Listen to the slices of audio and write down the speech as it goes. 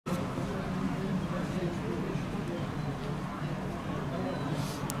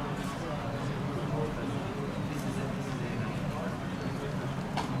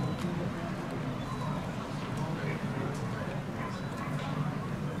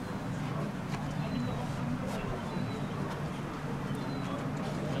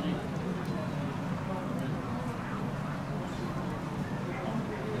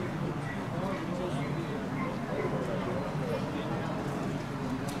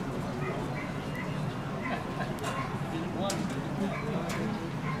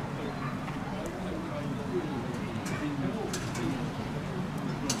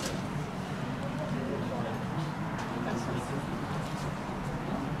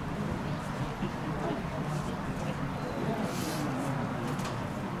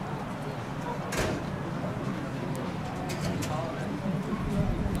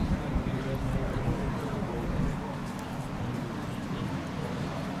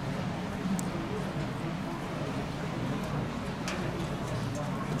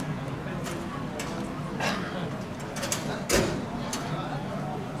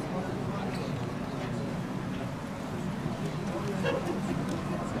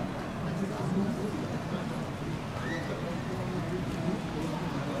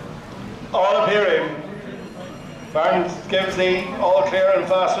all appearing. Barnes gives the all clear and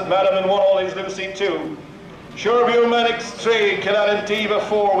fast with Madam in 1, all is Lucy 2. Sureview Mannix 3, Killallen Diva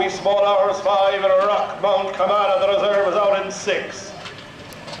 4, We Small Hours 5, and Rock Mount Kamala, the reserve is out in 6.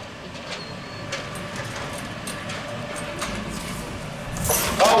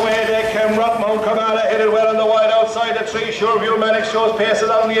 Away they came, Rock Mount Kamala headed well on the wide outside the 3. Sureview Mannix shows paces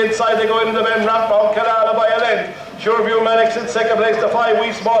on the inside, they go into the bend, Rock Mount Kamala by a length. Sureview Mannix in second place, the 5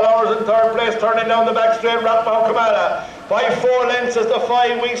 We Small Hours in third place, turning down the back straight, Rock Mount Kamala. By 4 lengths as the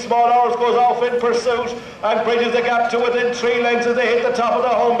 5 We Small Hours goes off in pursuit and bridges the gap to within 3 lengths as they hit the top of the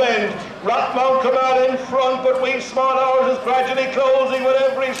home bend. Rock Mount Kamala in front, but We Small Hours is gradually closing with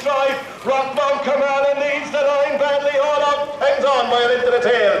every stride. Rock Mount Kamala leads the line badly, all out, hangs on by a length to the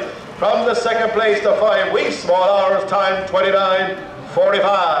tail. From the second place, the 5 We Small Hours, time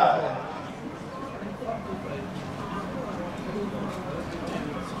 29:45.